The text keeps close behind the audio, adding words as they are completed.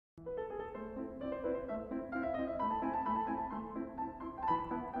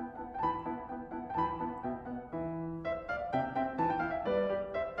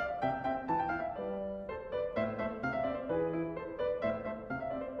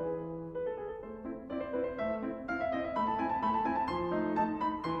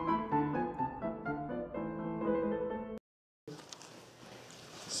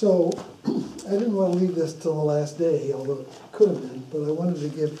So I didn't want to leave this till the last day, although it could have been, but I wanted to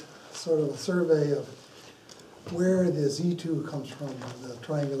give sort of a survey of where the Z2 comes from, the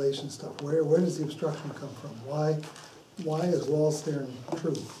triangulation stuff. Where does the obstruction come from? Why is Wall's theorem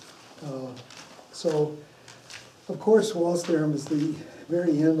true? So, of course, Wall's theorem is the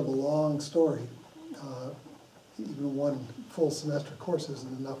very end of a long story. Even one full semester course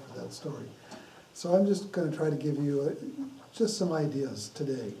isn't enough for that story. So I'm just going to try to give you just some ideas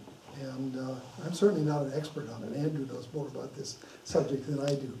today. And I'm certainly not an expert on it. Andrew knows more about this subject than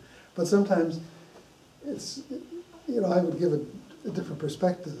I do. But sometimes it's, I would give a different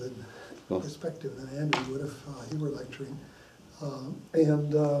perspective than Andrew would if he were lecturing.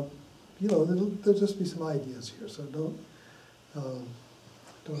 There'll just be some ideas here, so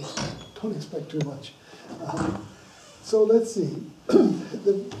don't expect too much. So let's see.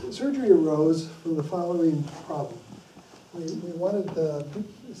 The surgery arose from the following problem. We wanted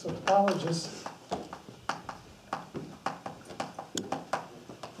some pathologists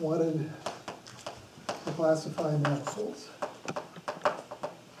wanted to classify manifolds.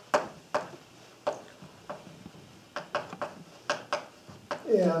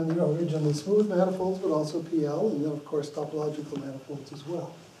 And originally smooth manifolds, but also PL, and then of course topological manifolds as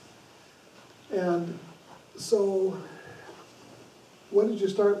well. And so, what did you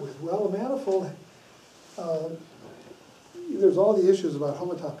start with? Well, a manifold, there's all the issues about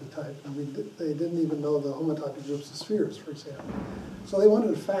homotopy type, and they didn't even know the homotopy groups of spheres, for example. So they wanted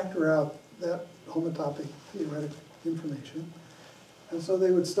to factor out that homotopy theoretic information. And so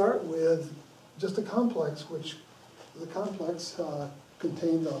they would start with just a complex, which the complex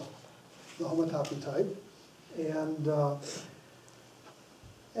contained the homotopy type. And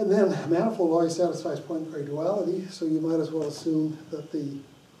then a manifold always satisfies point-gray duality, so you might as well assume that the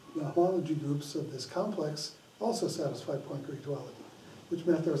homology groups of this complex also satisfy point-gray duality, which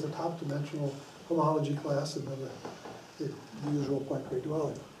meant there was a top-dimensional homology class and then the usual point-gray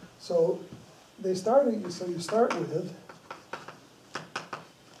duality. So you start with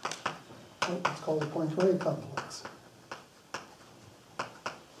what's called a point-gray complex.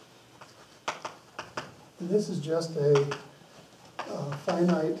 And this is just a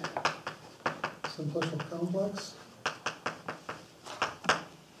finite simplicial complex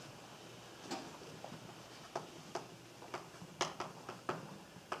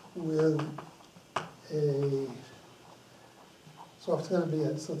with so if it's going to be,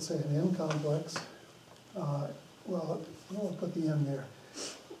 let's say, an M complex, well, we'll put the M there,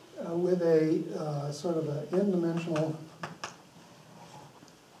 with a sort of an n-dimensional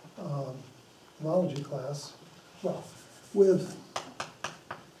homology class, well, with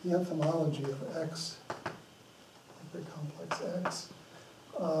the nth homology of X, very complex X,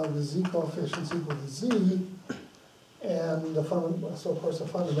 with Z coefficients equal to Z, and so of course a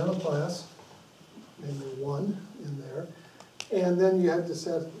fundamental class, namely 1 in there, and then you had to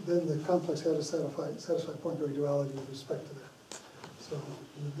then the complex had to satisfy point-gray duality with respect to that. So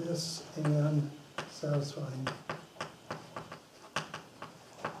with this and satisfying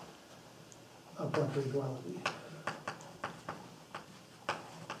point-gray duality.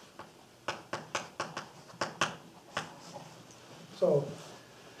 So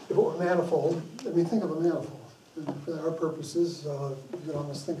if it were a manifold, think of a manifold. And for our purposes, you can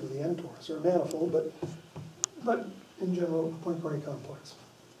almost think of the n-torus or a manifold, but in general, a point-gray complex.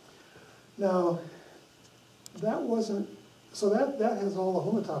 Now, that wasn't, so that has all the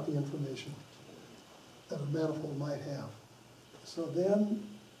homotopy information that a manifold might have. So then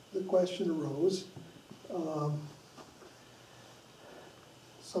the question arose,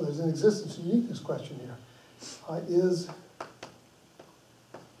 so there's an existence and uniqueness question here. Is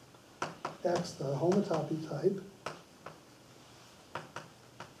X the homotopy type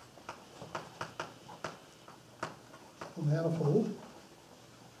a manifold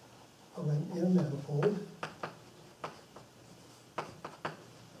of an n manifold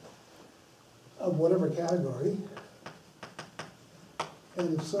of whatever category,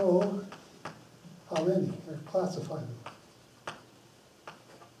 and if so, how many, or classify them.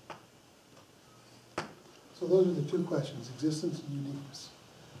 So those are the two questions, existence and uniqueness.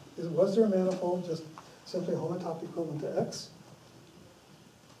 Was there a manifold just simply a homotopy equivalent to X?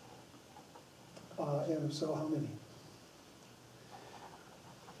 And if so, how many?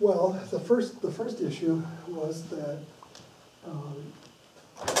 Well, the first issue was that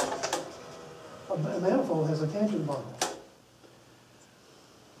a manifold has a tangent bundle.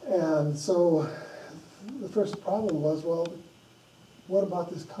 And so the first problem was, well, what about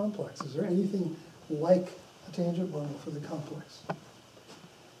this complex? Is there anything like a tangent bundle for the complex?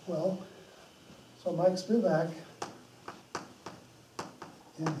 Well, so Mike Spivak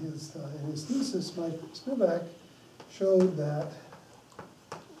in his thesis, Mike Spivak showed that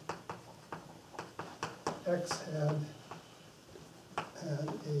X had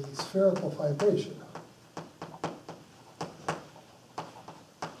a spherical vibration.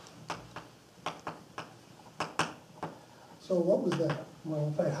 So what was that? Well,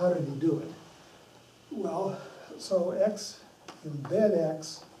 in fact, how did he do it? Well, so X, embed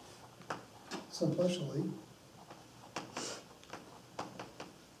X simplicially.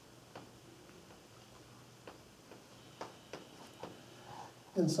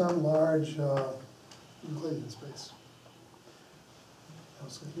 In some large Euclidean space.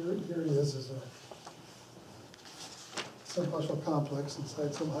 So here it is as a simplicial complex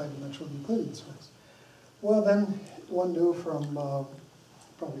inside some high-dimensional Euclidean space. Well, then one knew from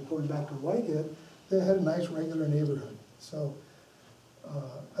probably going back to Whitehead, they had a nice regular neighborhood. So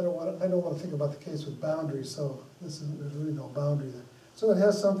I don't want to think about the case with boundaries. So there's really no boundary there. So it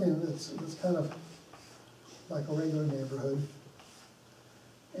has something that's kind of like a regular neighborhood.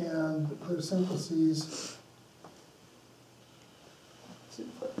 And their simplices, let's see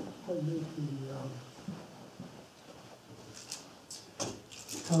if I make the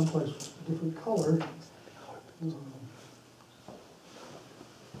complex a different color.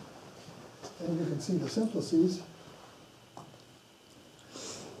 And you can see the simplices.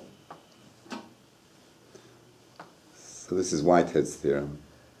 So this is Whitehead's theorem.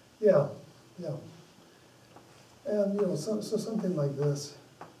 Yeah, yeah. And you know, so something like this.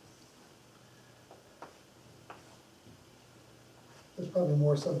 There's probably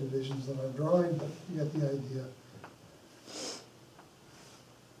more subdivisions than I'm drawing, but you get the idea.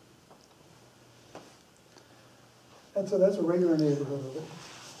 And so that's a regular neighborhood of it.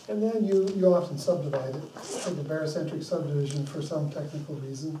 And then you often subdivide it, take a barycentric subdivision for some technical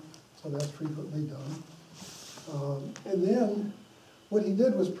reason, so that's frequently done. And then what he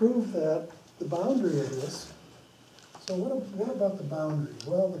did was prove that the boundary of this, so what about the boundary?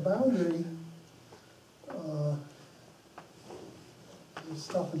 Well, the boundary is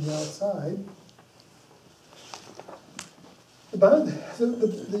stuff on the outside.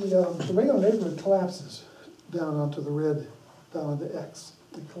 The regular neighborhood collapses down onto the red, down onto X.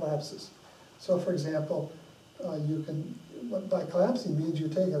 It collapses. So for example, you can, by collapsing means you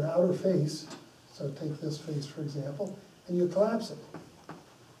take an outer face, so take this face for example, and you collapse it,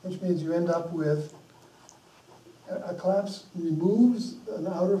 which means you end up with a collapse removes an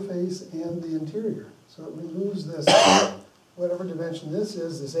outer face and the interior. So it removes this, whatever dimension this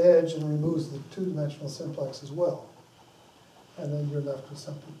is, this edge, and removes the two-dimensional simplex as well. And then you're left with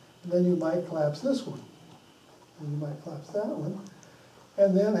something. And then you might collapse this one, and you might collapse that one.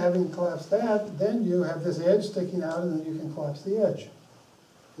 And then having collapsed that, then you have this edge sticking out, and then you can collapse the edge,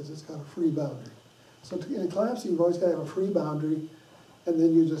 because it's got a free boundary. So in collapsing, you've always got to have a free boundary, and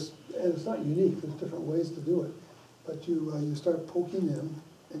then you just, and it's not unique, there's different ways to do it. But you start poking in,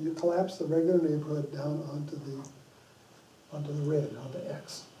 and you collapse the regular neighborhood down onto the red, onto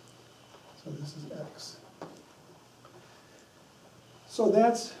X. So this is X. So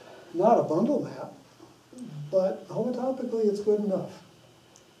that's not a bundle map, but homotopically it's good enough.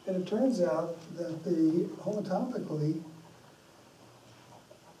 And it turns out that the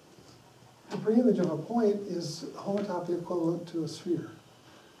preimage of a point is homotopy equivalent to a sphere.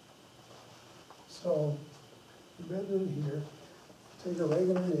 So embed it in here, take a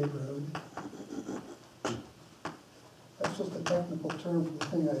regular neighborhood. That's just a technical term for the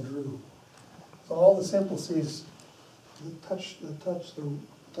thing I drew. So all the simplices that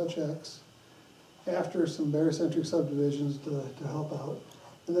touch X after some barycentric subdivisions to help out.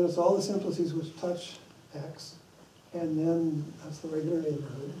 And then it's all the simplices which touch X, and then that's the regular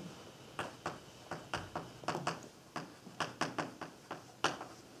neighborhood.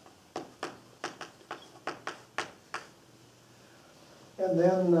 And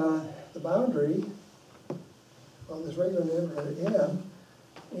then the boundary on this regular neighborhood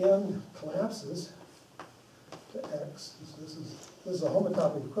N collapses to X. So this is a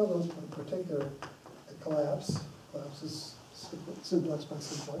homotopic equivalence, but in particular, it collapses simplex by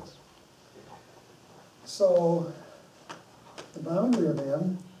simplex. So the boundary of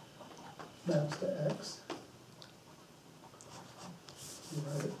N maps to X. You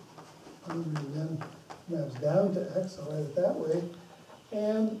write it. Boundary of N maps down to X. I'll write it that way.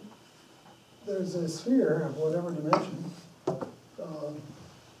 And there's a sphere of whatever dimension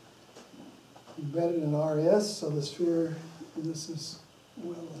embedded in RS, so the sphere, this is,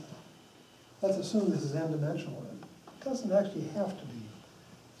 well, let's assume this is n-dimensional. It doesn't actually have to be.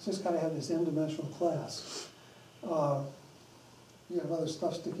 It's just got to have this n-dimensional class. You have other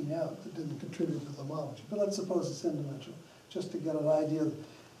stuff sticking out that didn't contribute to the homology. But let's suppose it's n-dimensional, just to get an idea.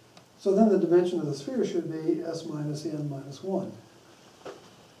 So then the dimension of the sphere should be s minus n minus 1.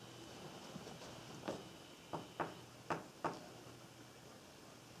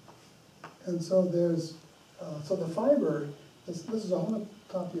 And so there's, so the fiber, this is a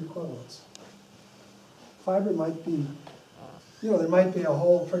homotopy equivalence. Fiber might be, there might be a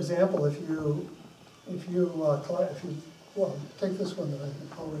whole, for example, if you well, take this one that I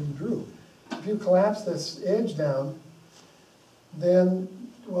already drew. If you collapse this edge down, then,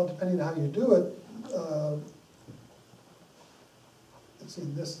 well, depending on how you do it, let's see,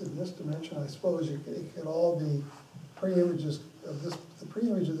 in this dimension, I suppose it could all be pre-images of this. The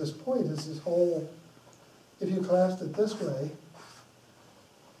pre-image of this point is this whole, if you collapsed it this way,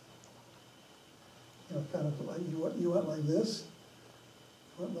 kind of like you went like this,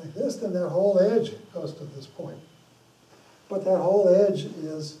 then that whole edge goes to this point. But that whole edge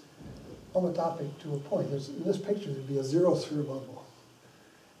is homotopic to a point. In this picture, there'd be a zero sphere bundle.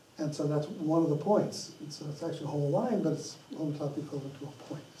 And so that's one of the points. So it's actually a whole line, but it's homotopy equivalent to a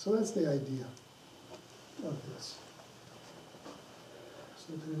point. So that's the idea of this.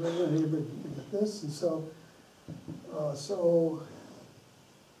 So you get this, and so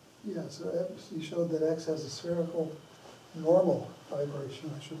you showed that X has a spherical normal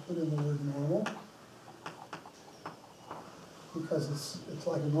vibration. I should put in the word normal, because it's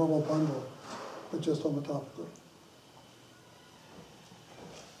like a normal bundle, but just homotopically.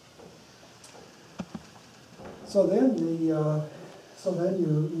 So then you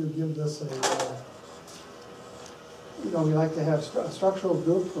give this a we like to have a structural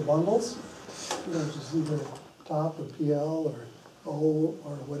group for bundles, just either top or PL or O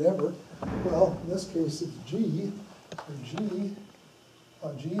or whatever. Well, in this case it's G, so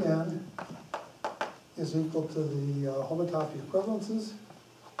Gn is equal to the homotopy equivalences.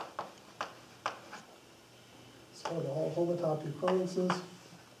 So all homotopy equivalences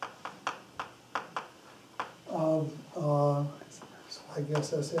of, I guess,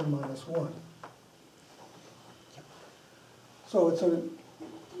 Sn minus 1. So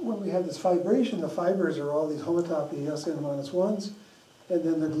when we have this fibration, the fibers are all these homotopy Sn minus 1s, and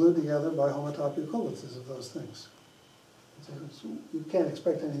then they're glued together by homotopy equivalences of those things. So you can't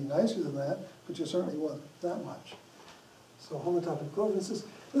expect anything nicer than that, but you certainly want that much. So homotopy equivalences.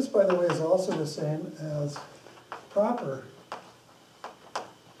 This, by the way, is also the same as proper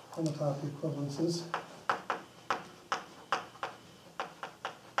homotopy equivalences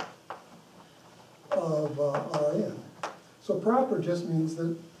of Rn. So proper just means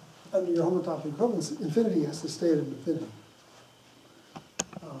that under your homotopy equivalence, infinity has to stay at infinity.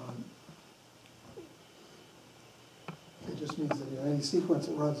 It just means that any sequence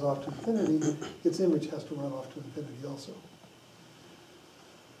that runs off to infinity, its image has to run off to infinity also.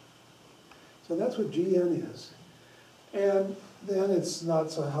 So that's what Gn is. And then it's not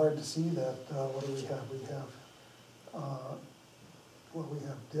so hard to see that, what do we have? We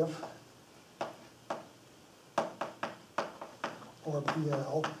have diff, or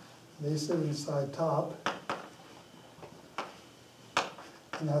PL. They sit inside top,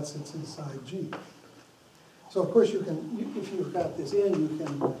 and that sits inside G. So of course you can, if you've got this in, you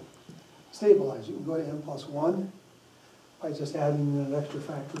can stabilize. You can go to n plus 1 by just adding an extra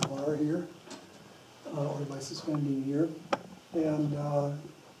factor of R here, or by suspending here. And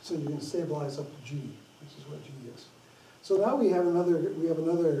so you can stabilize up to G, which is what G is. So now we have another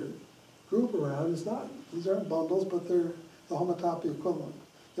group around. It's not, these aren't bundles, but they're the homotopy equivalent,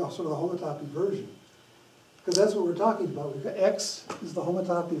 sort of the homotopy version. Because that's what we're talking about. We've got X is the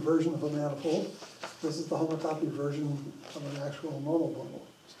homotopy version of a manifold. This is the homotopy version of an actual normal bundle,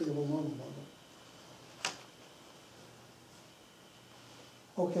 stable normal bundle.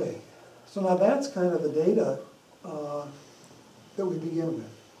 Okay, so now that's kind of the data that we begin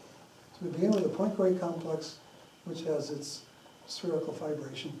with. So we begin with a point-Coy complex, which has its spherical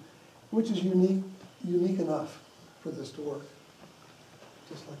fibration, which is unique enough for this to work,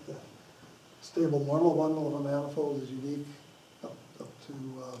 just like that. Stable normal bundle of a manifold is unique up to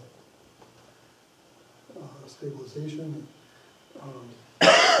stabilization.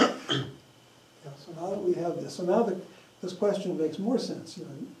 Yeah, so now that we have this, so now this question makes more sense.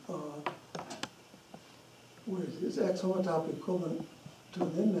 Where is X homotopy equivalent to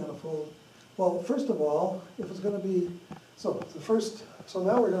an N manifold? Well, first of all, if it's going to be, so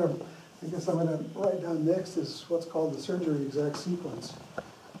now we're going to, I guess I'm going to write down next is what's called the surgery exact sequence.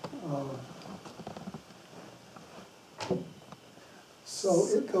 So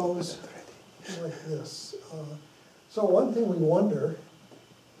it goes like this. So one thing we wonder,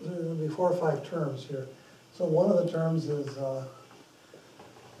 there are going to be 4 or 5 terms here. So one of the terms is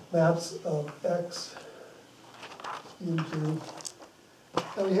maps of X into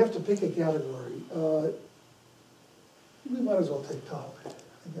Now we have to pick a category. We might as well take top. I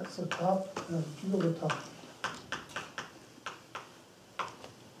guess so top, G over top.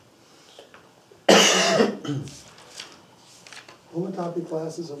 Homotopy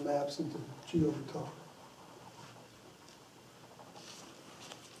classes of maps into G over top.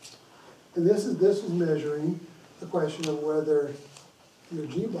 And this is measuring the question of whether your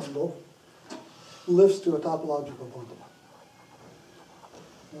G bundle lifts to a topological bundle.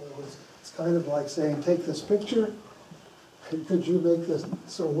 In other words, it's kind of like saying, take this picture, and could you make this,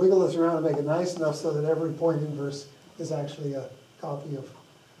 sort of wiggle this around and make it nice enough so that every point inverse is actually a copy of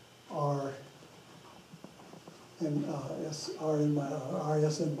R and RSN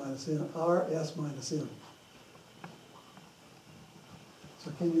minus N, RS minus N.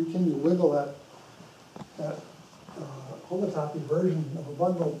 So can you wiggle that homotopy version of a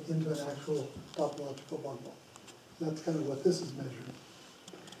bundle into an actual topological bundle? That's kind of what this is measuring.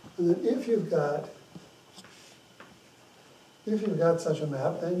 And then if you've got such a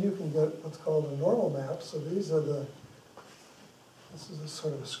map, then you can get what's called a normal map. So this is a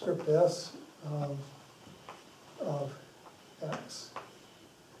sort of a script S of X.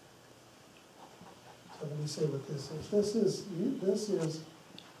 So let me say what this is. This is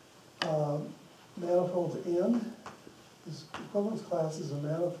manifold N. This equivalence class is a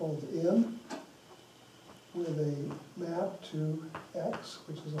manifold N with a map to X,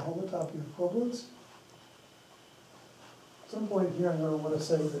 which is a homotopy equivalence. At some point here, I'm going to want to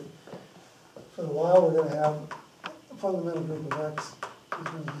say that for a while we're going to have a fundamental group of X is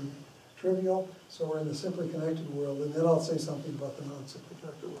going to be trivial, so we're in the simply connected world, and then I'll say something about the non-simply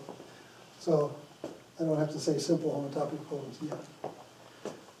connected world. So I don't have to say simple homotopy equivalence yet.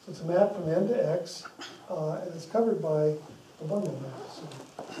 So it's a map from N to X, and it's covered by a bundle map. So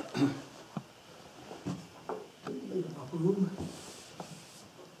leave enough room.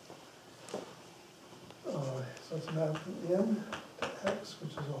 So it's a map from N to X,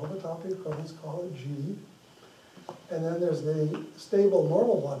 which is a homotopy equivalence, call it G. And then there's the stable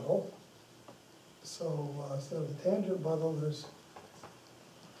normal bundle. So instead of the tangent bundle, there's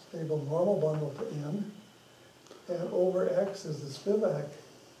stable normal bundle to N. And over X is the Spivak.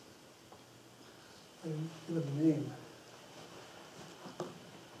 And give it a name.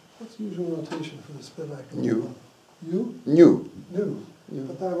 What's the usual notation for the Spivak? New. U? New. New.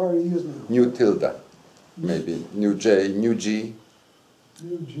 But I've already used new. New tilde. Maybe. New J, new G.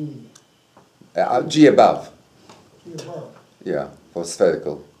 New G. G above. G above. Yeah, for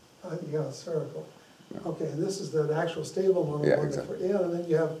spherical. Yeah, spherical. Yeah. Okay, and this is the actual stable normal bundle exactly. for N, and then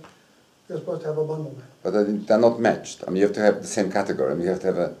you're supposed to have a bundle map. But they're not matched. I mean, you have to have the same category. I mean, you have to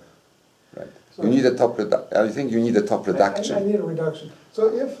have a, right. So you need a top I think you need a top reduction. I need a reduction.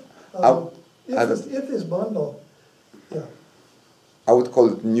 So if this bundle, yeah. I would call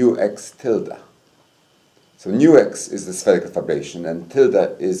it new X tilde. So new X is the spherical fibration, and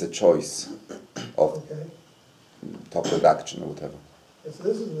tilde is a choice of top reduction or whatever. So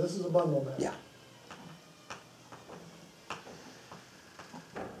this is a bundle map. Yeah.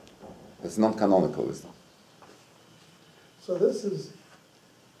 It's non-canonical, isn't it? So this is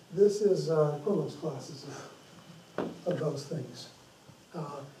equivalence classes of those things.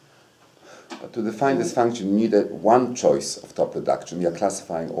 But to define this function, you need one choice of top reduction. You're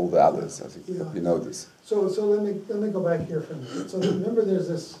classifying all the others. I think you know this. So let me go back here for a minute. So remember, there's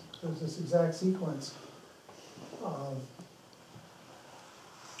this exact sequence.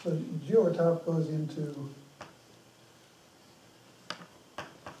 So G over top goes into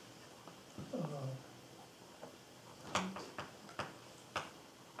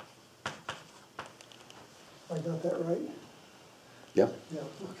I got that right? Yeah. Yeah,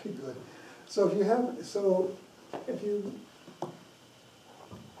 okay, good. So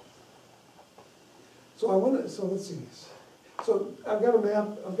let's see. So I've got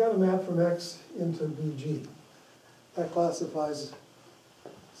a map from X into BG. That classifies,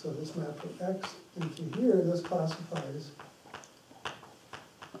 so this map from X into here, this classifies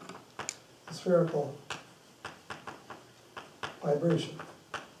the spherical vibration.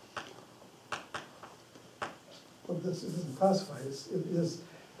 But this isn't classified.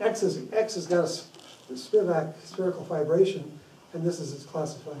 X has got a Spivak spherical vibration, and this is its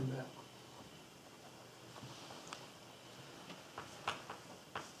classifying map.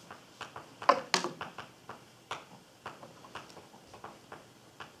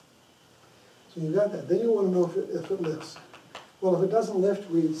 So you got that. Then you want to know if it lifts. Well, if it doesn't lift,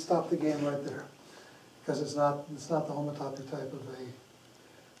 we stop the game right there, because it's not the homotopy type of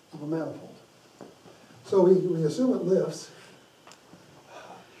a manifold. So we assume it lifts,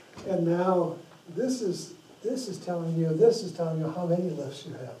 and now this is this is telling you how many lifts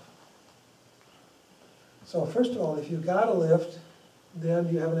you have. So first of all, if you've got a lift, then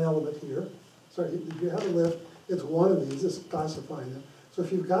you have an element here. Sorry, if you have a lift, it's one of these, it's classifying them. So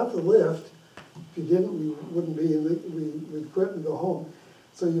if you've got the lift, if you didn't, we wouldn't be in we'd quit and go home.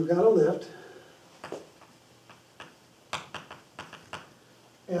 So you've got a lift,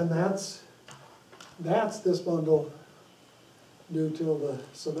 and that's this bundle due tilde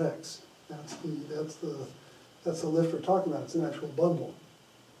sub x. That's the lift we're talking about. It's an actual bundle.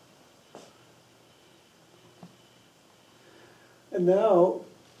 And now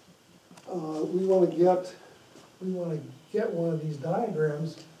we want to get one of these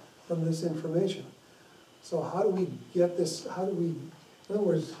diagrams from this information. So how do we get this? In other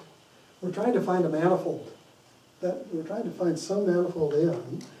words, we're trying to find a manifold. We're trying to find some manifold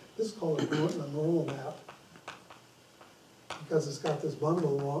in. This is called a normal map because it's got this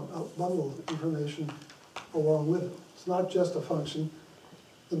bundle information along with it. It's not just a function.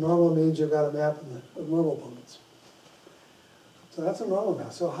 The normal means you've got a map of normal bundles. So that's a normal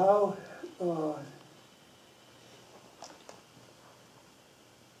map. So how?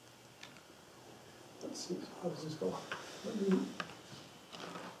 Let's see. How does this go?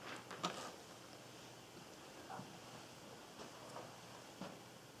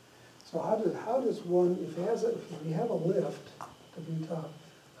 So how does one, if we have a lift to be top,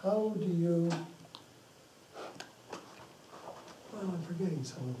 how do you, well, I'm forgetting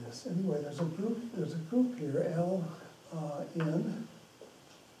some of this. Anyway, there's a group here, L, N,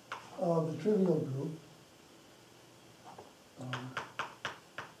 the trivial group.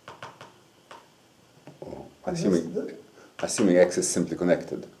 Assuming X is simply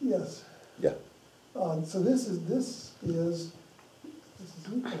connected. Yes. Yeah. So this is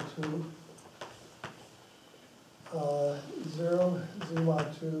equal to 0, z mod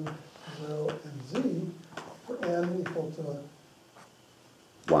 2, 0, and z for n equal to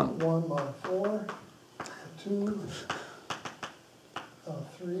 1 mod 4, 2,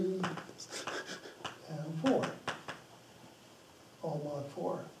 3, and 4. All mod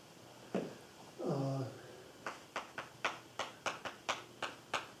 4.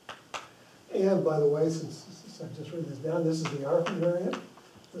 And by the way, since I just written this down, this is the R invariant.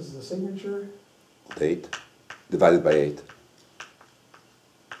 This is the signature. 8 divided by 8.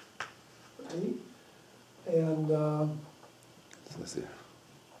 8. And So let's see.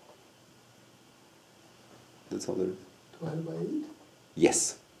 That's all there is. divided by 8?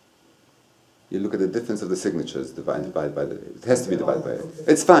 Yes. You look at the difference of the signatures divided by the. It has to be divided by 8. Okay.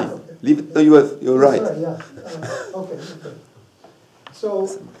 It's fine. Okay. Leave it. No, you're right. Sorry, yeah. Okay. So.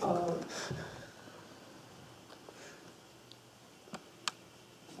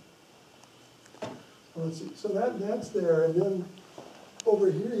 Let's see. So that's there, and then over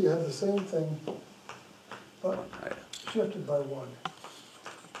here you have the same thing, but shifted by 1.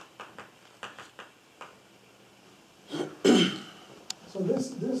 So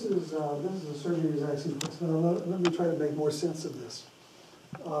this is a certain exact sequence. Now let me try to make more sense of this.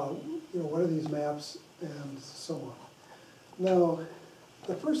 What are these maps and so on. Now,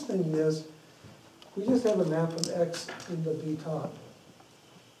 the first thing is we just have a map of X into B top.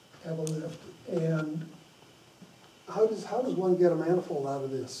 Have a lift, and how does one get a manifold out of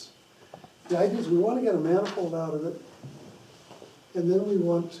this? The idea is we want to get a manifold out of it, and then we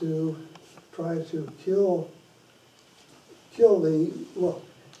want to try to kill the, well,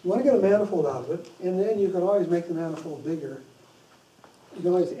 you want to get a manifold out of it, and then you can always make the manifold bigger. You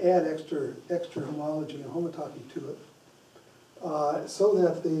can always add extra homology and homotopy to it, so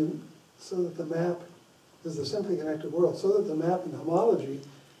that the map is the simply connected world, so that the map and homology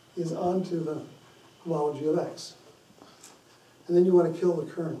is onto the homology of X. And then you want to kill the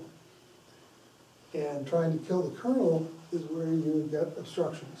kernel. And trying to kill the kernel is where you get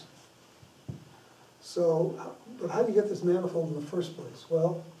obstructions. So, but how do you get this manifold in the first place?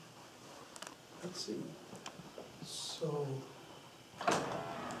 Well, let's see. So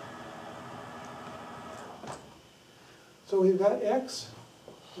we've got X.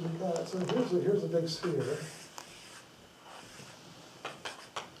 So here's a big sphere.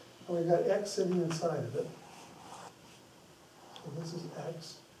 And we've got X sitting inside of it. So this is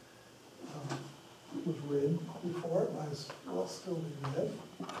X. It was red before, it might as well still be red.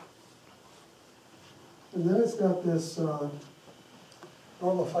 And then it's got this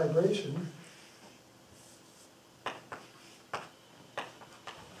normal fibration.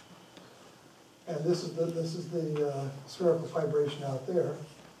 And this is the spherical fibration out there.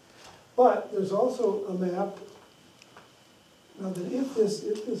 But there's also a map. Now that if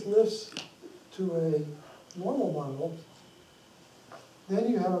this lifts to a normal bundle, then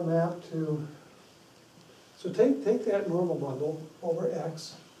you have a map to So take that normal bundle over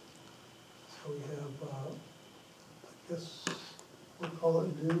X. So we have, I guess we'll call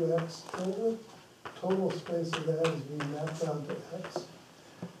it new X tilde. Total space of that is being mapped out to X.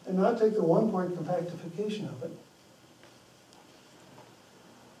 And now take the 1-point compactification of it.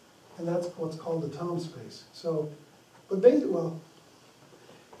 And that's what's called the Tom space. So, but basically,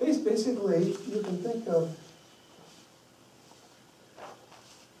 you can think of,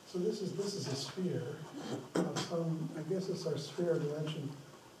 so this is a sphere of some, I guess it's our sphere dimension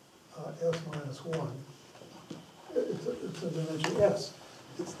S minus 1. It's a dimension S.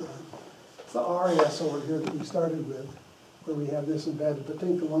 It's the RS over here that we started with, where we have this embedded, but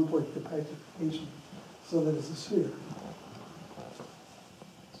take the 1-point compactification so that it's a sphere.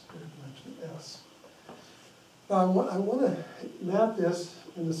 Sphere dimension S. Now I want to map this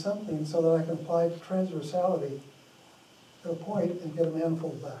into something so that I can apply transversality at a point and get a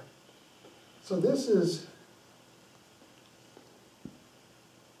manifold back. So this is,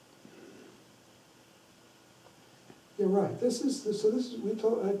 you're right,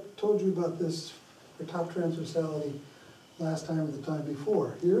 I told you about this for top transversality last time and the time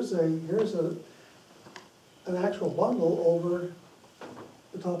before. Here's an actual bundle over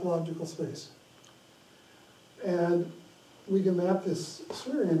the topological space. And we can map this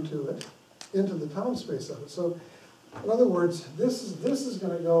sphere into it, into the Tom space of it. So in other words, this is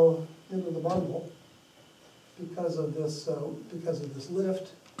going to go into the bundle because of this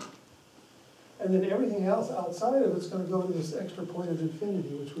lift. And then everything else outside of it's going to go to this extra point of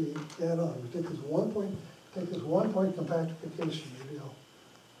infinity, which we add on. We take this 1-point compactification. Here we go.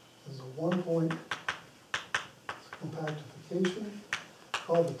 This is a 1-point compactification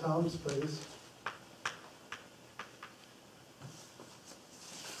called the Tom space.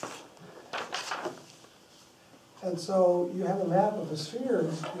 And so you have a map of a sphere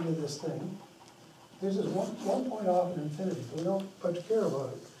into this thing. There's this one point off in infinity. We don't much care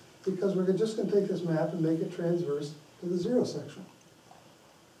about it because we're just going to take this map and make it transverse to the zero section.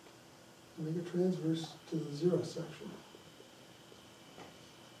 Make it transverse to the zero section.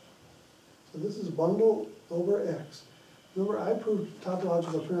 So this is bundle over X. Remember, I proved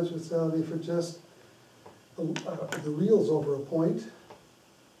topological transversality for just the reals over a point.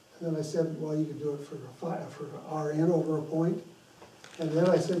 And then I said, well, you could do it for Rn over a point. And then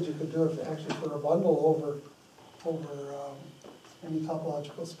I said you could do it actually for a bundle over any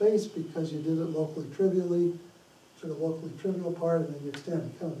topological space because you did it locally trivially, to the locally trivial part, and then you extend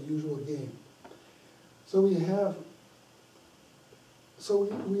it, kind of the usual game. So we have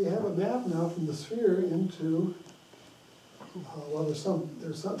a map now from the sphere into, well, there's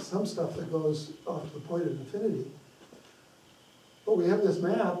some stuff that goes off to the point of infinity. But we have this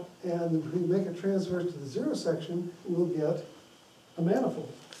map, and if we make it transverse to the zero section, we'll get a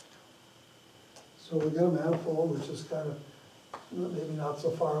manifold. So we get a manifold, which is kind of maybe not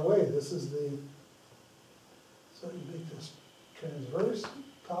so far away. This is the, so you make this transverse,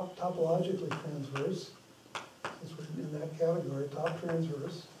 topologically transverse, since we're in that category, top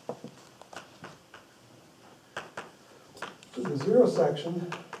transverse, to the zero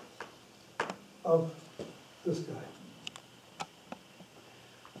section of this guy.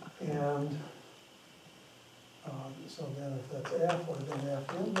 And so then if that's F, or then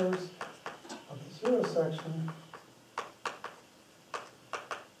F inverse of the zero section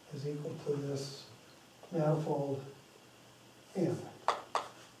is equal to this manifold N.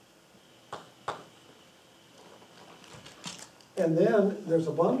 And then there's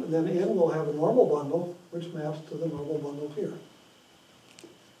a bundle, then N will have a normal bundle which maps to the normal bundle here.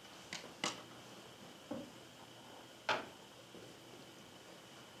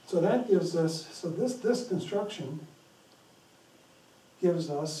 So that gives us, so this construction gives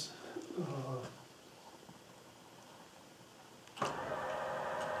us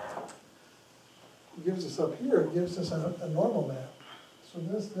up here, it gives us a normal map. So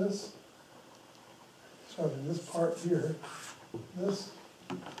this part here, this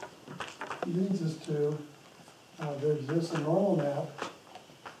leads us to, there exists a normal map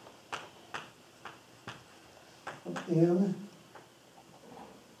of N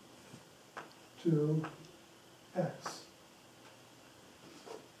to X.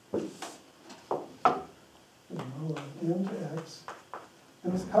 N to X,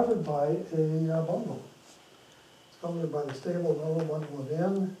 and it's covered by a bundle. It's covered by the stable normal bundle of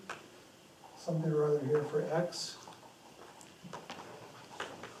N, something or other here for X.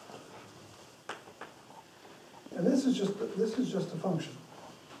 And this is just a function.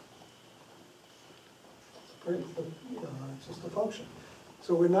 It's just a function.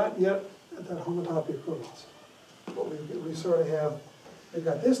 So we're not yet at that homotopy equivalence. But we sort of have we've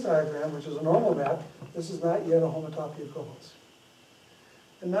got this diagram, which is a normal map. This is not yet a homotopy equivalence.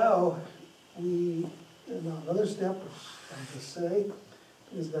 And now, another step, I'll just say,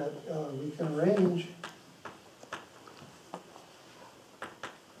 is that we can arrange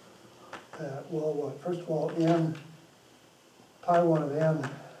that, well, what? First of all, n, pi 1 of n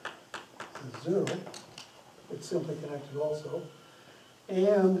is 0. It's simply connected also.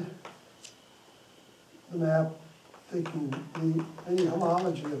 And the map taking any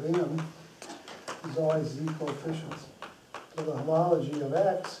homology of n is always z coefficients. So the homology of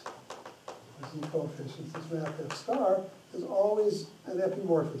x is z coefficients. This map f star is always an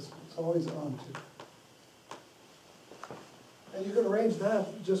epimorphism. It's always onto. And you can arrange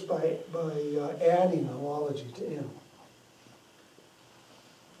that just by adding homology to n.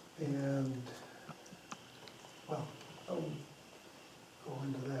 And, well, I won't go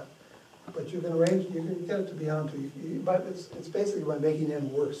into that. But you can arrange, you can get it to be onto. But it's basically by making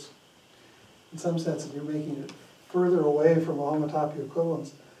n worse. In some sense, you're making it further away from a homotopy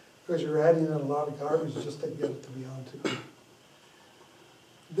equivalence because you're adding in a lot of garbage just to get it to be onto.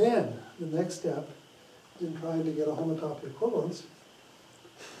 Then, the next step in trying to get a homotopy equivalence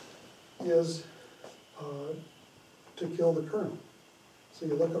is to kill the kernel. So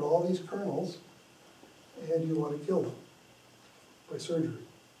you look at all these kernels and you want to kill them by surgery.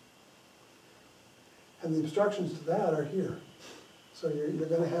 And the obstructions to that are here. So you're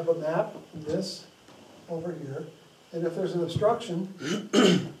going to have a map, this over here, and if there's an obstruction,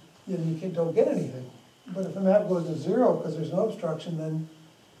 you don't get anything. But if the map goes to 0 because there's no obstruction, then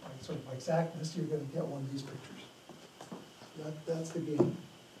sort of exactness, you're going to get one of these pictures. That's the game.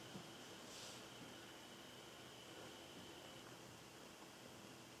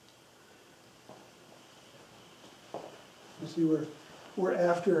 You see, we're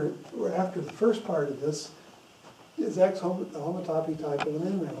after the first part of this. Is X the homotopy type of an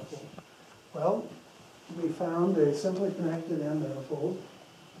n manifold? Well, we found a simply connected n manifold,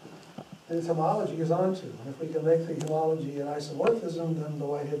 and its homology is onto. And if we can make the homology an isomorphism, then the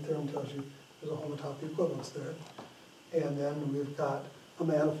Whitehead theorem tells you there's a homotopy equivalence there. And then we've got a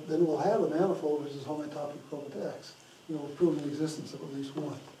manifold. Then we'll have a manifold which is homotopy equivalent to X. We've proven the existence of at least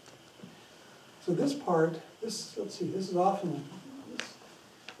one. So this part, let's see, this is often.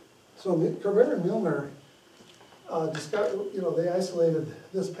 So Kirby and Milner they isolated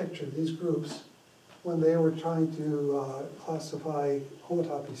this picture, these groups, when they were trying to classify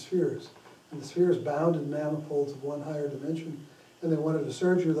homotopy spheres. And the spheres bounded manifolds of one higher dimension, and they wanted to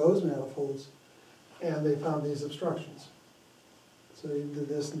surgery those manifolds, and they found these obstructions. So they did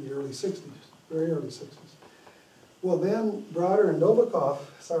this in the early 60s, very early 60s. Well, then Browder and Novikov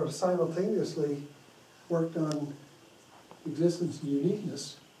sort of simultaneously worked on existence and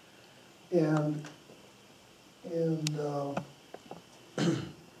uniqueness, and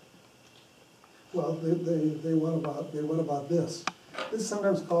well, they went about this. This is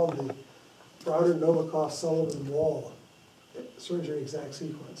sometimes called the Browder-Novikov-Sullivan wall surgery exact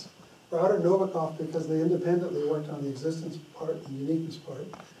sequence. Browder-Novikov because they independently worked on the existence part, the uniqueness part.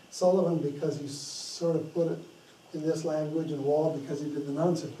 Sullivan because he sort of put it in this language, and Wall because he did the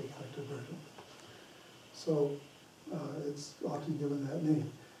non-simply connected version. So it's often given that name.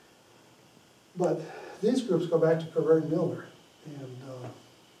 But these groups go back to Kirby and Milner, and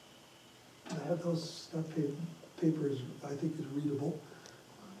I have that paper is, I think, is readable,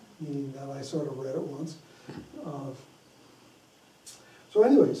 meaning that I sort of read it once. So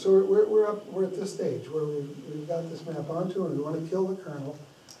anyway, so we're at this stage where we've got this map onto, and we want to kill the kernel,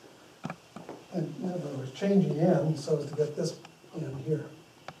 and in other words, changing n so as to get this in here.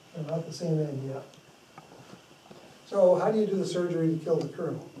 They're not the same n yet. So how do you do the surgery to kill the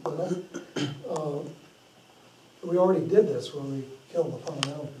kernel? Well, we already did this when we killed the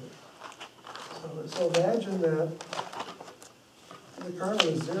fundamental group. So imagine that the kernel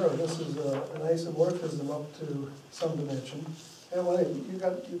is 0. This is an isomorphism up to some dimension. And well, you've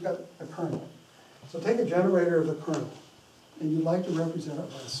got a kernel. So take a generator of the kernel, and you'd like to represent it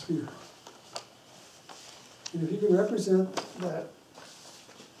by a sphere. And if you can represent that,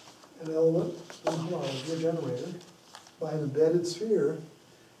 an element, your generator, by an embedded sphere,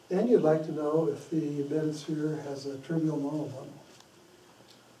 then you'd like to know if the embedded sphere has a trivial normal bundle.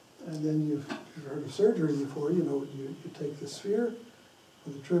 And then you've heard of surgery before, you know, you take the sphere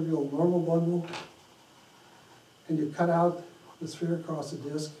with a trivial normal bundle, and you cut out the sphere across the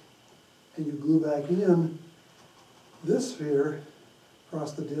disk, and you glue back in this sphere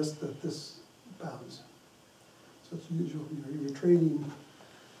across the disk that this bounds. So it's usual, you're trading,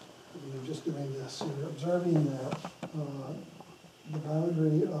 you're just doing this, you're observing that the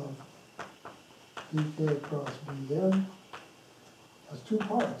boundary of dk across bn There's two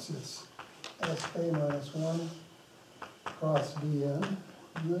parts. It's sk minus 1 cross dn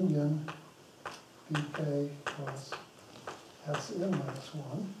union bk cross sn minus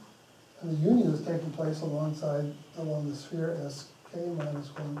 1. And the union is taking place along the sphere sk minus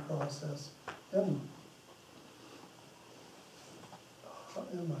 1 cross sn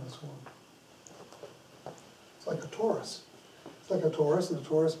n minus 1. It's like a torus. It's like a torus, and the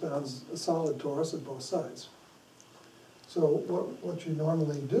torus bounds a solid torus at both sides. So what you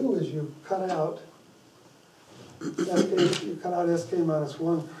normally do is you cut out sk minus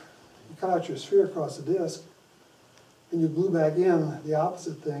 1, you cut out your sphere across the disk, and you glue back in the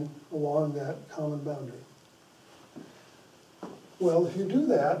opposite thing along that common boundary. Well, if you do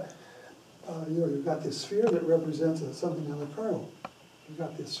that, you've got this sphere that represents something in the kernel. You've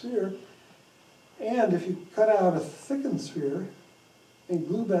got this sphere, and if you cut out a thickened sphere and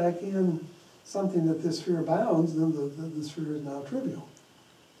glue back in something that this sphere bounds, then the sphere is now trivial.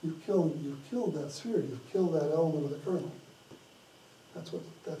 You've killed that sphere. You've killed that element of the kernel. That's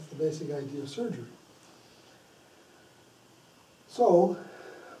the basic idea of surgery. So,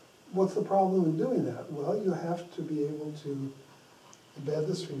 what's the problem in doing that? Well, you have to be able to embed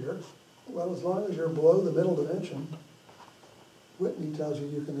the sphere. Well, as long as you're below the middle dimension, Whitney tells you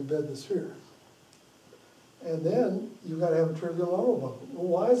you can embed the sphere. And then you've got to have a trivial normal bundle. Well,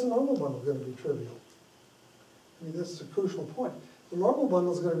 why is the normal bundle going to be trivial? I mean, this is a crucial point. The normal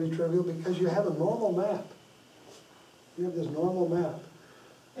bundle is going to be trivial because you have a normal map. You have this normal map.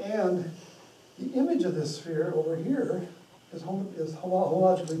 And the image of this sphere over here is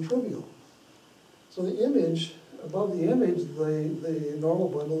homologically trivial. So the image, above the image, the normal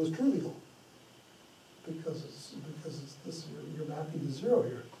bundle is trivial. Because you're mapping to 0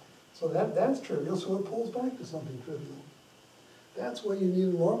 here. So that's trivial, so it pulls back to something trivial. That's why you need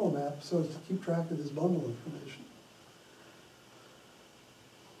a normal map, so as to keep track of this bundle information.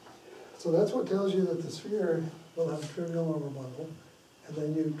 So that's what tells you that the sphere will have a trivial normal bundle, and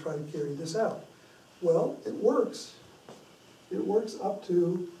then you try to carry this out. Well, it works. It works up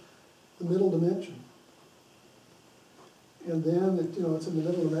to the middle dimension. And then, it's in the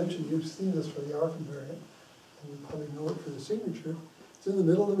middle dimension. You've seen this for the R invariant, and you probably know it for the signature. It's in the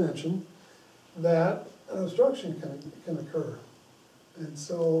middle dimension that an obstruction can occur. And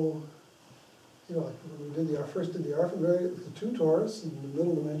so, like when we first did the R invariant with the 2 torus, and the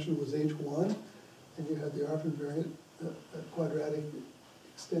middle dimension was H1, and you had the R invariant, that quadratic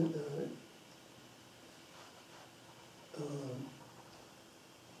extent,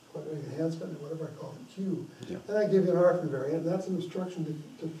 quadratic enhancement, or whatever I call it, Q. Yeah. And I give you an R invariant, and that's an obstruction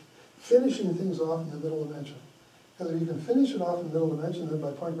to finishing things off in the middle dimension. Because if you can finish it off in the middle dimension, then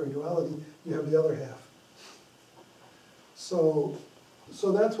by point grade duality, you have the other half. So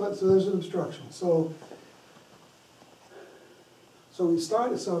there's an obstruction. So to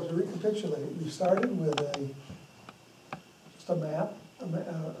recapitulate, we started with just a map,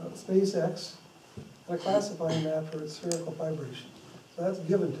 a space X, and a classifying map for its spherical fibration. So that's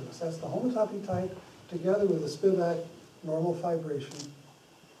given to us. That's the homotopy type together with the Spivak normal fibration,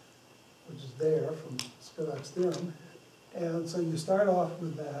 which is there from Spivak's theorem. And so you start off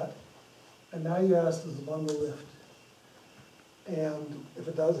with that, and now you ask, does the bundle lift? And if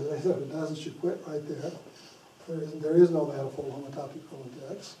it does, as I said, if it doesn't, you quit right there. There is no manifold homotopy equivalent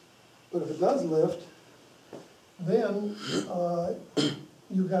to X. But if it does lift, then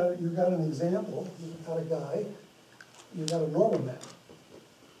you've got an example, you've got a guy, you've got a normal map.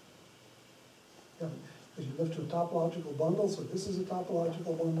 Because you lift to a topological bundle, so this is a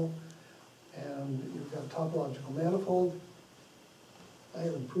topological bundle, and you've got a topological manifold. I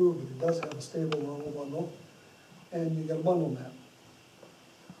haven't proved, but it does have a stable normal bundle, and you got a bundle map.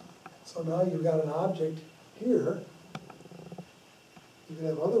 So now you've got an object here. You can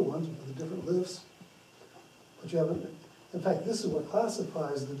have other ones with the different lifts, but you haven't. In fact, this is what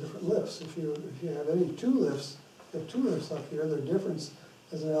classifies the different lifts. If you have any 2 lifts, you have 2 lifts up here, their difference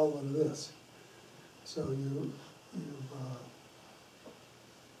is an element of this. So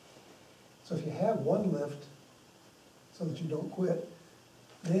so if you have 1 lift, so that you don't quit,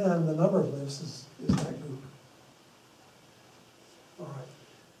 then the number of lifts is that group. All right.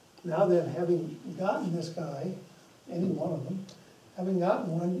 Now then, having gotten this guy, any one of them, having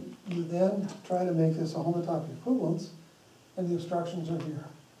gotten one, you then try to make this a homotopy equivalence, and the obstructions are here.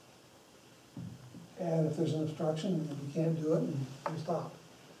 And if there's an obstruction, then you can't do it, and you stop.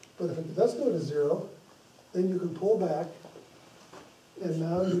 But if it does go to 0, then you can pull back, and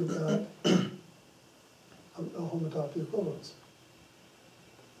now you've got a homotopy equivalence.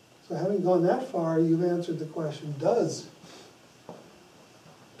 So having gone that far, you've answered the question, does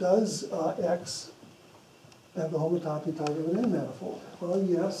X have the homotopy type of an N manifold? Well,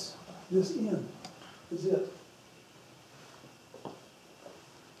 yes, this N is it.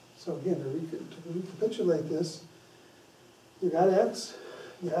 So again, to recapitulate this, you got X,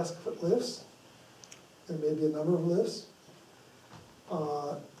 you ask if it lifts, there may be a number of lifts.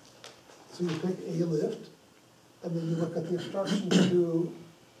 So you pick a lift, and then you look at the instructions to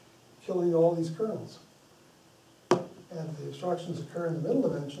killing all these kernels. And if the instructions occur in the middle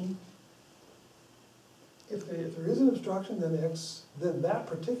dimension, if there is an obstruction, then that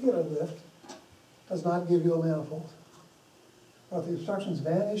particular lift does not give you a manifold. But if the instructions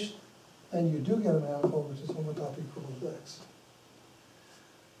vanish, then you do get a manifold, which is homotopy equals X.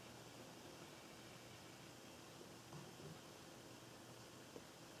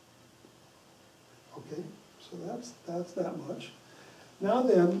 Okay, so that's that much. Now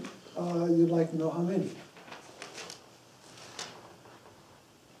then, you'd like to know how many.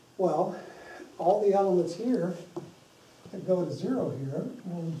 Well, all the elements here that go to 0 here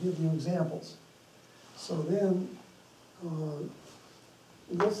will give you examples. So then,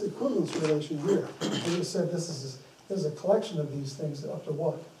 what's the equivalence relation here? I just said this is a collection of these things up to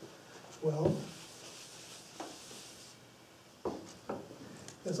what? Well,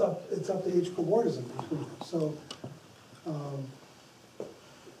 it's up to each coordinate between them. So,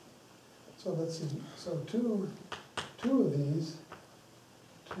 so let's see. So two of these,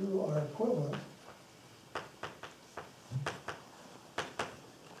 two are equivalent.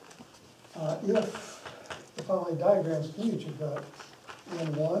 If the following diagrams commute, you've got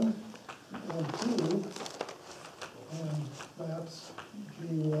N1, N2, and maps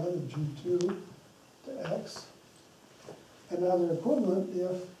G1 and G2 to X. And now they're equivalent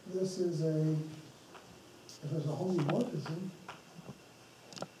if there's a homomorphism,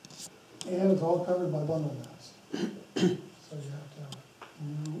 and it's all covered by bundle maps. So you have to have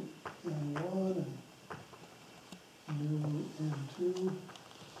new N1 and new N2,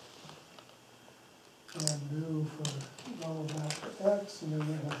 and new for bundle map for X, and then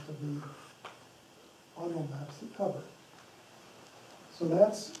there has to be bundle maps that cover it.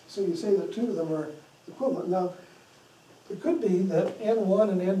 So you say that two of them are equivalent. Now, it could be that N1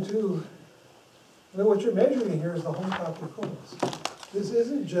 and N2, what you're measuring here is the homotopy equivalence. This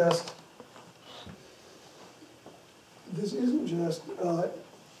isn't just,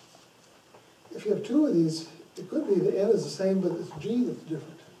 if you have two of these, it could be the N is the same, but it's G that's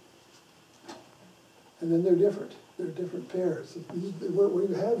different. And then they're different. They're different pairs. What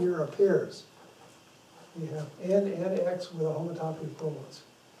you have here are pairs. You have N and X with a homotopy equivalence.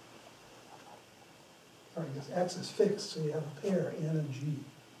 Or I guess X is fixed, so you have a pair, N and G.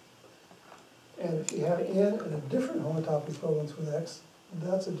 And if you have N and a different homotopy equivalence with X,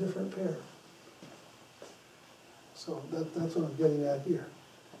 that's a different pair. So that's what I'm getting at here.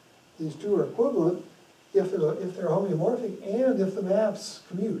 These two are equivalent if they're homeomorphic and if the maps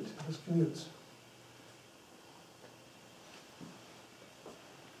commute, if this commutes.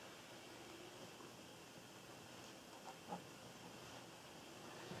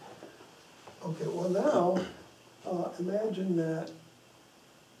 Okay, well now, imagine that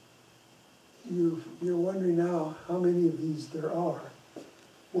you're wondering now how many of these there are.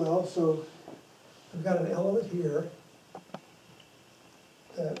 Well, so we've got an element here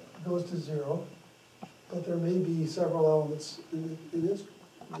that goes to 0, but there may be several elements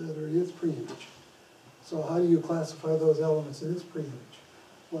that are in its preimage. So how do you classify those elements in its preimage?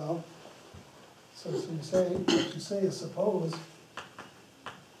 Well, so you say is suppose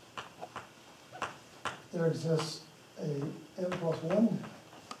there exists a n+1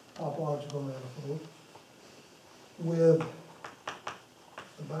 topological manifold with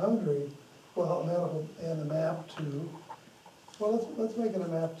the boundary, well, a manifold and a map to, well, let's make it a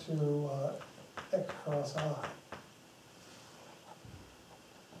map to X cross I.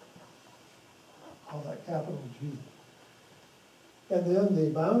 Call that capital G. And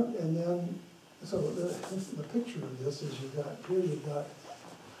then so the picture of this is you've got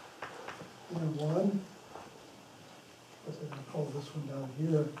N1. I'm going to call this one down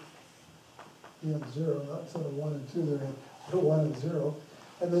here N0, not instead of 1 and 2 there, put 1 and 0.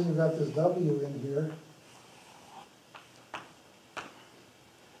 And then you've got this W in here.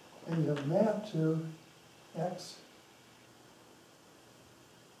 And you have a map to X.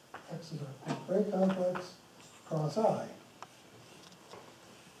 X is our Gray complex cross I.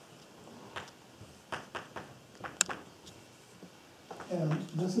 And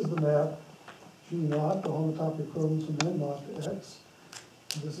this is the map G0, the homotopy equivalence from N0 to X.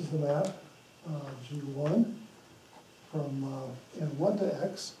 And this is the map G1 from N1 to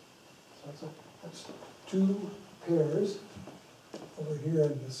X. So that's two pairs over here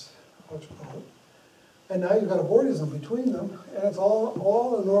in this, what you call it. And now you've got a Bortism between them, and it's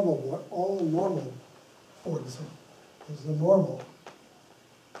all a normal Bortism. It's the normal,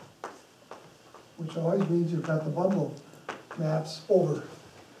 which always means you've got the bundle maps over it.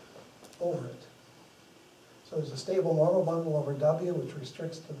 So there's a stable normal bundle over W, which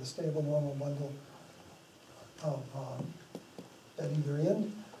restricts to the stable normal bundle of at either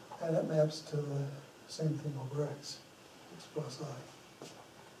end, and it maps to the same thing over X cross I.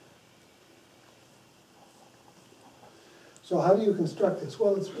 So how do you construct this?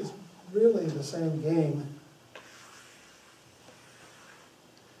 Well, it's really the same game.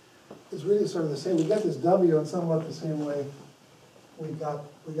 It's really sort of the same. We got this W in somewhat the same way we got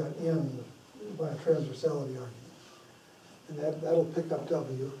N by a transversality argument. And that'll pick up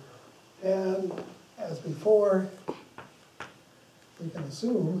W. And as before, we can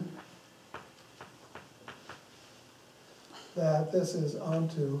assume that this is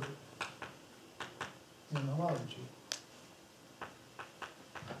onto the homology.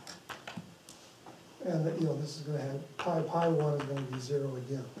 And that, this is going to have pi 1 is going to be 0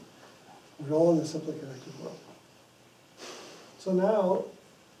 again. We're all in the simply connected world. So now,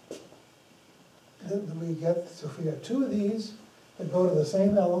 so if we have two of these that go to the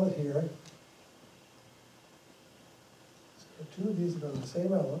same element here, so two of these that go to the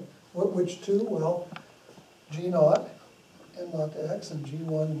same element, which two? Well, G0, N0 to X, and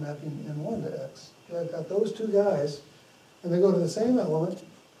G1 mapping N1 to X. So I've got those two guys, and they go to the same element,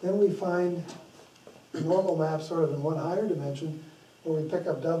 then we find the normal map sort of in one higher dimension, where we pick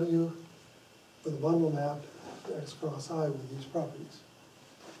up W with a bundle map to X cross I with these properties.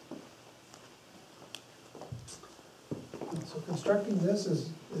 And so constructing this is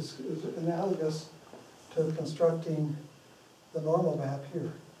analogous to constructing the normal map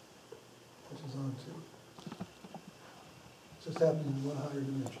here, which is on 2. It's just happening in one higher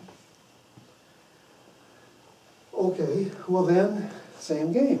dimension. Okay, well then,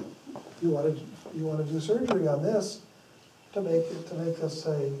 same game. You want to do surgery on this to make this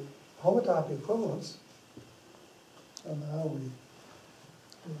say homotopy equivalence, and now we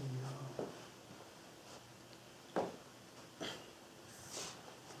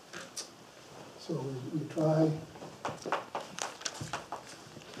try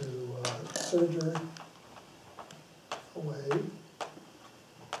to surgery away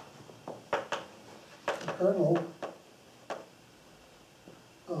the kernel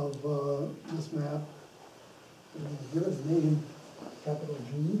of this map. I'm going to give it a name, capital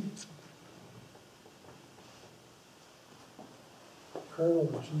G. Kernel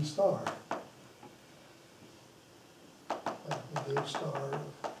of G star. That would be H star of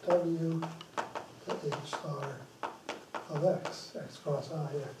W to H star of X, X cross I,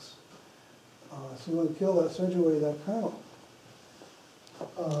 X. So you want to kill that, surge away that kernel.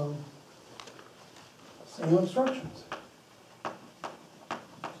 Same instructions.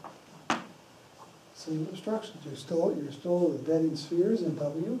 Same instructions. You're still embedding spheres in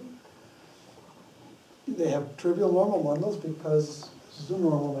W. They have trivial normal bundles because this is a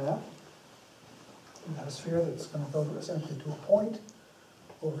normal map. You have a sphere that's going to go essentially to a point.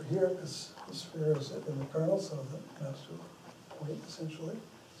 Over here, this sphere is in the kernel, so that goes to a point essentially.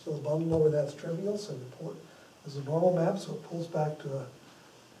 So the bundle over that's trivial, so there's a normal map, so it pulls back to a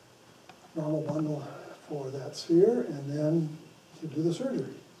normal bundle for that sphere, and then you do the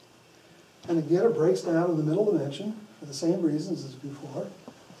surgery. And again, it breaks down in the middle dimension for the same reasons as before,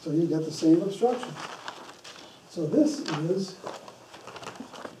 so you get the same obstruction. So this is,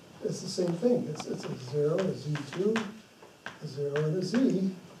 it's the same thing. It's a 0, a Z2, a 0, and a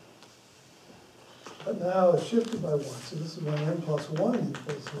Z. But now it's shifted by 1. So this is when n plus 1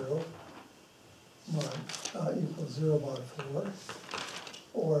 equals 0, equals 0 mod 4,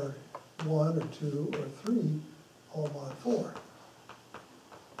 or 1 or 2 or 3, all mod 4.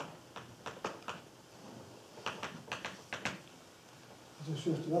 Just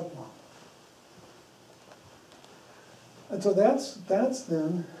shifted up 1. And so that's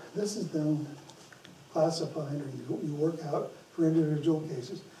then, this is then classified, or you work out for individual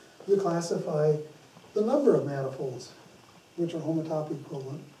cases, you classify the number of manifolds which are homotopy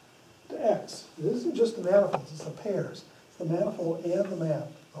equivalent to X. It isn't just the manifolds, it's the pairs. It's the manifold and the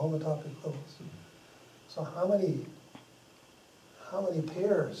map, the homotopy equivalence. So how many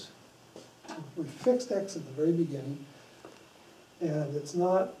pairs? We fixed X at the very beginning, and it's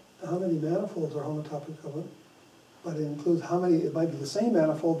not how many manifolds are homotopy equivalent, but it includes how many, it might be the same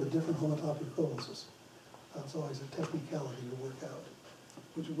manifold but different homotopy equivalences. That's always a technicality to work out.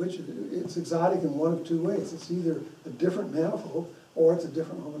 Which it's exotic in one of two ways. It's either a different manifold or it's a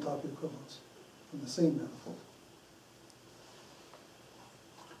different homotopy equivalence from the same manifold.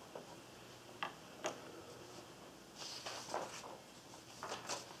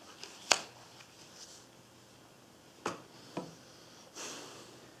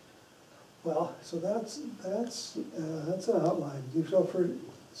 Well, so that's an outline. So for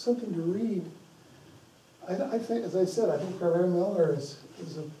something to read, I think, as I said, I think Professor Miller is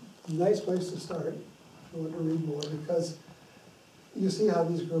a nice place to start if you want to read more, because you see how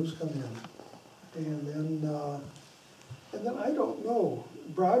these groups come in. And then I don't know.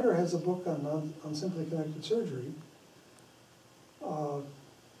 Browder has a book on simply connected surgery.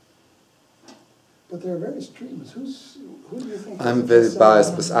 But there are various treatments. Who do you think? I'm very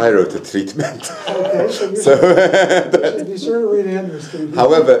biased because I wrote a treatment. Okay, so you should be sure to read Andrew's treatment.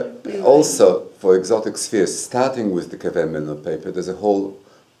 However, also for exotic spheres, starting with the Kirby-Milner paper, there's a whole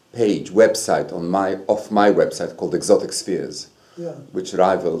page, website on my website called Exotic Spheres, yeah. which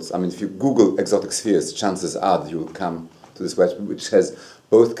rivals. I mean, if you Google exotic spheres, chances are that you will come to this website, which has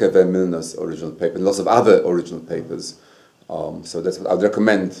both Kirby-Milner's original paper and lots of other original papers. So that's what I would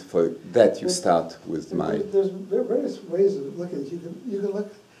recommend. For that, you start with my. There's various ways of looking at it. You can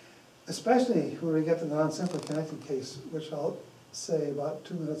look, especially when we get to the non-simply connected case, which I'll say about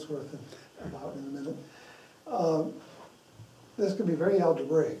 2 minutes worth about in a minute. This can be very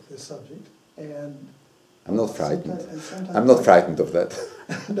algebraic, this subject, and I'm not frightened. Sometimes I'm not frightened of that.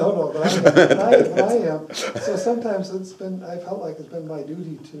 No, but I am. So sometimes I felt like it's been my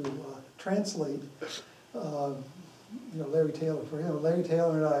duty to translate. Larry Taylor, for him. Larry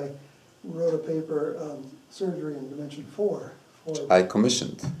Taylor and I wrote a paper on surgery in dimension 4. I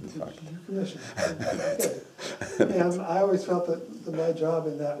commissioned, in fact. You commissioned. Okay. And I always felt that my job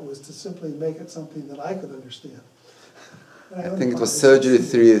in that was to simply make it something that I could understand. I think it was surgery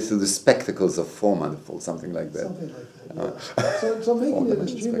theory through the spectacles of four manifold, something like that. Something like that, yeah. So making it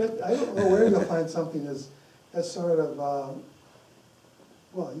as geometric, I don't know where you'll find something as sort of,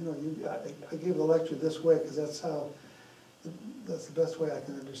 I gave the lecture this way because that's the best way I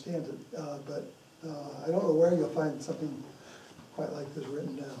can understand it. But I don't know where you'll find something quite like this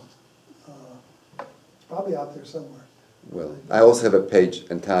written down. It's probably out there somewhere. Well, I also have a page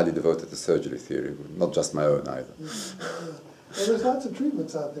entirely devoted to surgery theory, not just my own either. Yeah. Well, there's lots of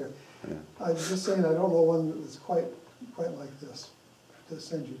treatments out there. Yeah. I'm just saying I don't know one that's quite like this to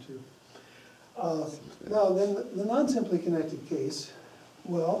send you to. Now, then the non-simply connected case,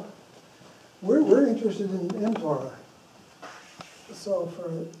 well, we're interested in mTOR. So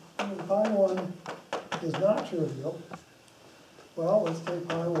for pi 1 is not trivial. Well, let's take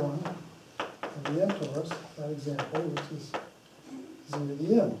pi 1 of the mTORs, that example, which is 0 to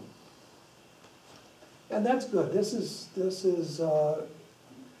the n. And that's good. This is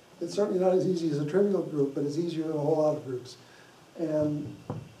it's certainly not as easy as a trivial group, but it's easier than a whole lot of groups. And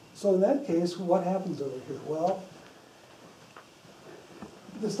so in that case, what happens over here? Well,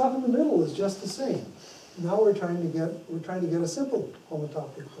 the stuff in the middle is just the same. Now we're trying to get a simple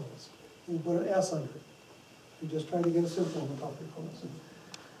homotopy equivalence. We put an S under it. We're just trying to get a simple homotopy equivalence.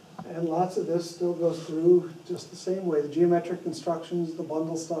 And lots of this still goes through just the same way. The geometric constructions, the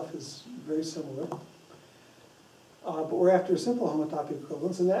bundle stuff is very similar. But we're after a simple homotopy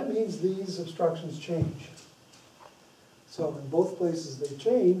equivalence, and that means these obstructions change. So in both places they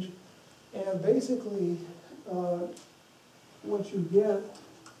change, and basically what you get,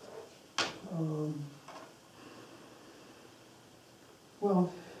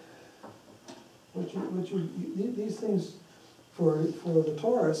 these things for the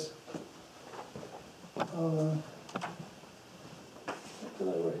torus, what did I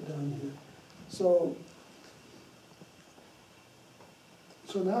write down here? So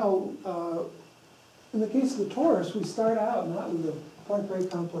now, in the case of the torus, we start out not with a Poincare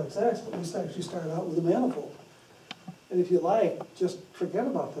complex X, but we actually start out with a manifold. And if you like, just forget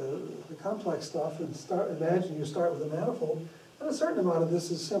about the complex stuff and imagine you start with a manifold, and a certain amount of this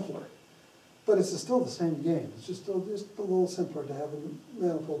is simpler. But it's still the same game. It's just a little simpler to have a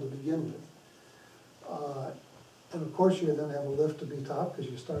manifold to begin with. And of course, you then have a lift to be top because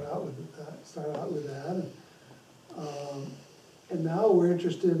you start out with that. And now we're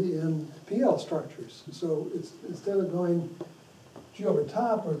interested in PL structures. So instead of going G over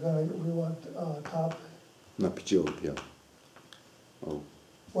top, we want top. Not G over PL. Oh.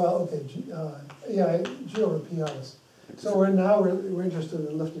 Well, okay, G over PL is. So we're interested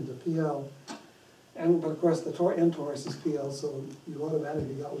in lifting to PL. But of course, the n torus is PL, so you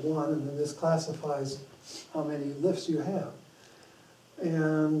automatically got 1, and then this classifies how many lifts you have.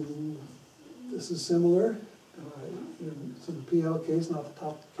 And this is similar. So the PL case, not the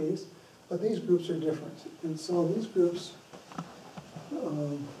top case, but these groups are different. And so these groups,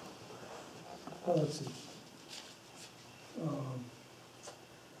 let's see.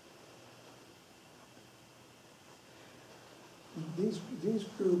 These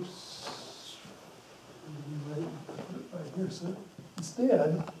groups, right here. So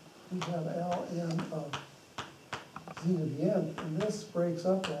instead, we have Ln of z to the n, and this breaks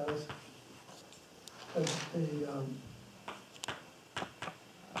up as a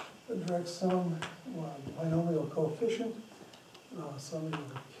direct sum, binomial coefficient, summing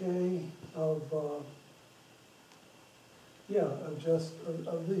over k of,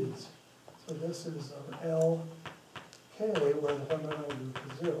 of these. So this is L k, where the fundamental group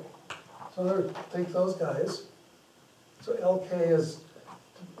is 0. So in other words, take those guys. So Lk is,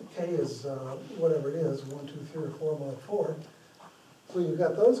 k is whatever it is, 1, 2, 3, or 4 mod 4. So you've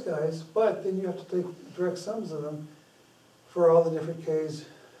got those guys, but then you have to take direct sums of them for all the different k's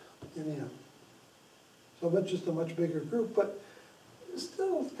in M. So that's just a much bigger group, but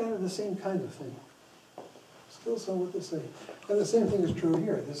still kind of the same kind of thing. Still somewhat the same. And the same thing is true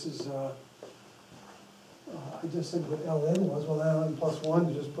here. This is, I just said what Ln was. Well, Ln plus 1,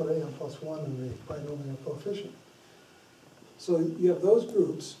 you just put n plus 1 in the binomial coefficient. So you have those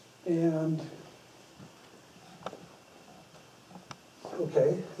groups, and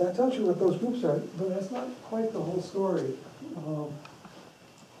okay, that tells you what those groups are, but that's not quite the whole story.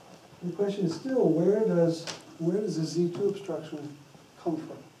 The question is still, where does the Z2 obstruction come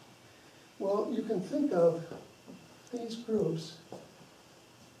from? Well, you can think of these groups.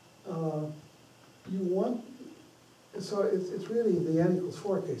 So it's really the n equals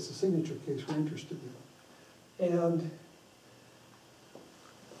 4 case, the signature case we're interested in. And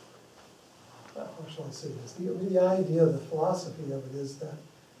how shall I say this? The idea, the philosophy of it is that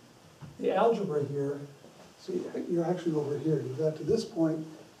the algebra here, see, you're actually over here. You got to this point,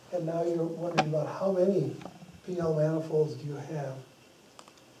 and now you're wondering about how many PL manifolds do you have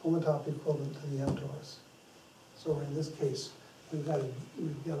homotopy equivalent to the M torus. So in this case, we've got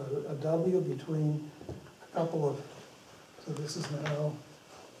a W between a couple of, so this is now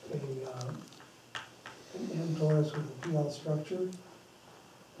an M torus with a PL structure,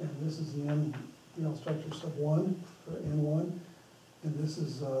 and this is the M PL structure sub 1 for N1, and this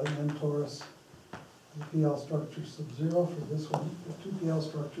is M torus with a PL structure sub 0 for this one. We have 2 PL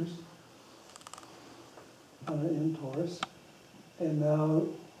structures on an M torus, and now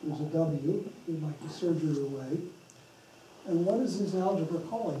there's a W, we like the surgery away. And what is this algebra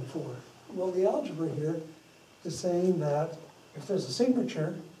calling for? Well, the algebra here is saying that if there's a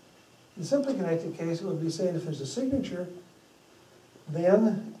signature, in simply connected case, it would be saying if there's a signature,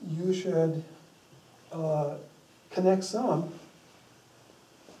 then you should connect some.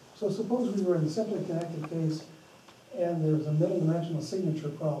 So suppose we were in the simply connected case and there's a middle dimensional signature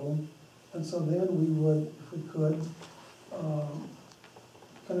problem, and so then we would, if we could,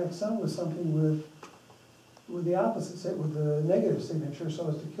 connect some with something with the opposite, with the negative signature, so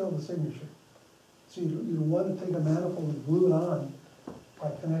as to kill the signature. So you want to take a manifold and glue it on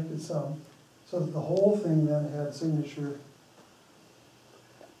by connected sum, so that the whole thing then had signature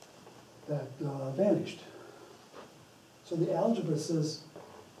that vanished. So the algebra says,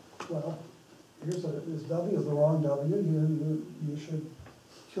 well, here's this W is the wrong W. You should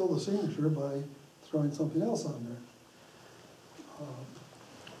kill the signature by throwing something else on there.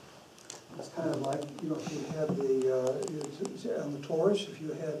 It's kind of like, if you had on the torus, if you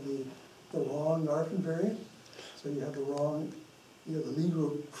had the wrong Narf invariant, so you have the wrong, the Lie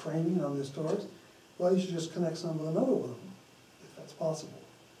group framing on this torus, well, you should just connect some with another one, if that's possible.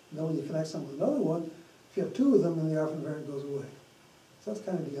 And then when you connect some with another one, if you have 2 of them, then the Narf invariant goes away. So that's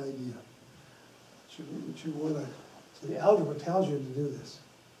kind of the idea. So the algebra tells you to do this.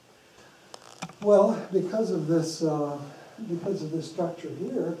 Well, because of this structure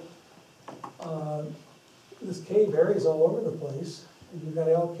here, this k varies all over the place, and you've got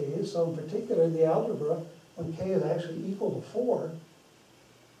LK, so in particular the algebra, when k is actually equal to 4,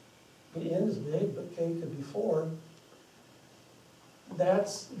 the n is big, but k could be 4, that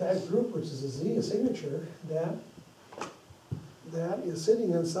group, which is a Z, a signature, that is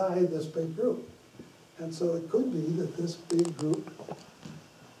sitting inside this big group. And so it could be that this big group,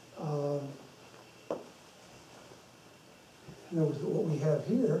 what we have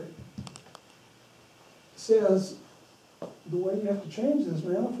here, says the way you have to change this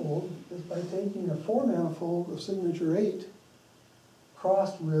manifold is by taking a 4 manifold of signature 8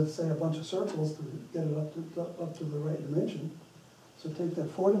 crossed with, say, a bunch of circles to get it up to the right dimension. So take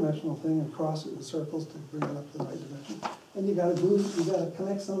that 4-dimensional thing and cross it with circles to bring it up to the right dimension. And you got to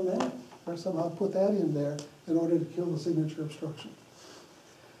connect some of that, or somehow put that in there in order to kill the signature obstruction.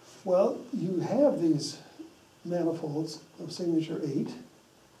 Well, you have these manifolds of signature 8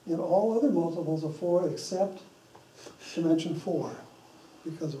 in all other multiples of 4 except dimension 4,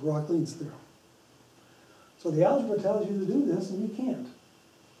 because of Rockleen's theorem. So the algebra tells you to do this, and you can't.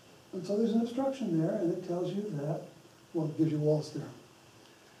 And so there's an obstruction there, and it tells you that, well, it gives you Wall's theorem.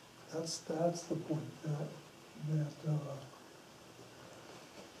 That's the point,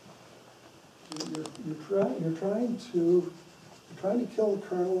 you're trying to kill the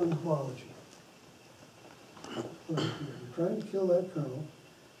kernel in homology. You're trying to kill that kernel,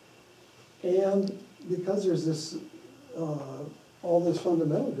 and because there's this, all this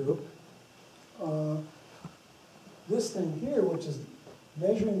fundamental group, this thing here, which is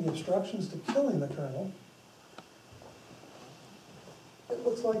measuring the obstructions to killing the kernel, it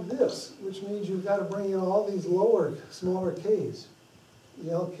looks like this, which means you've got to bring in all these lower, smaller k's.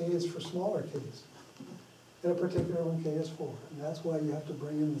 The LK is for smaller k's. In a particular one, K is 4. And that's why you have to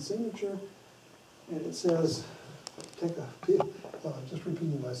bring in the signature. And it says, just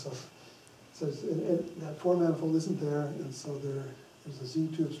repeating myself. It says, that 4 manifold isn't there, and so there's a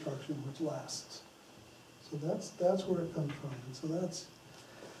Z2 obstruction which lasts. So that's where it comes from. And so that's,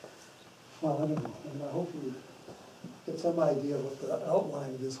 well, I don't know. And I hope you get some idea what the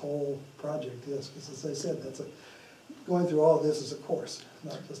outline of this whole project is, because as I said, going through all of this is a course,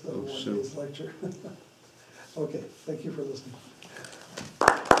 not just a one-day lecture. Okay, thank you for listening.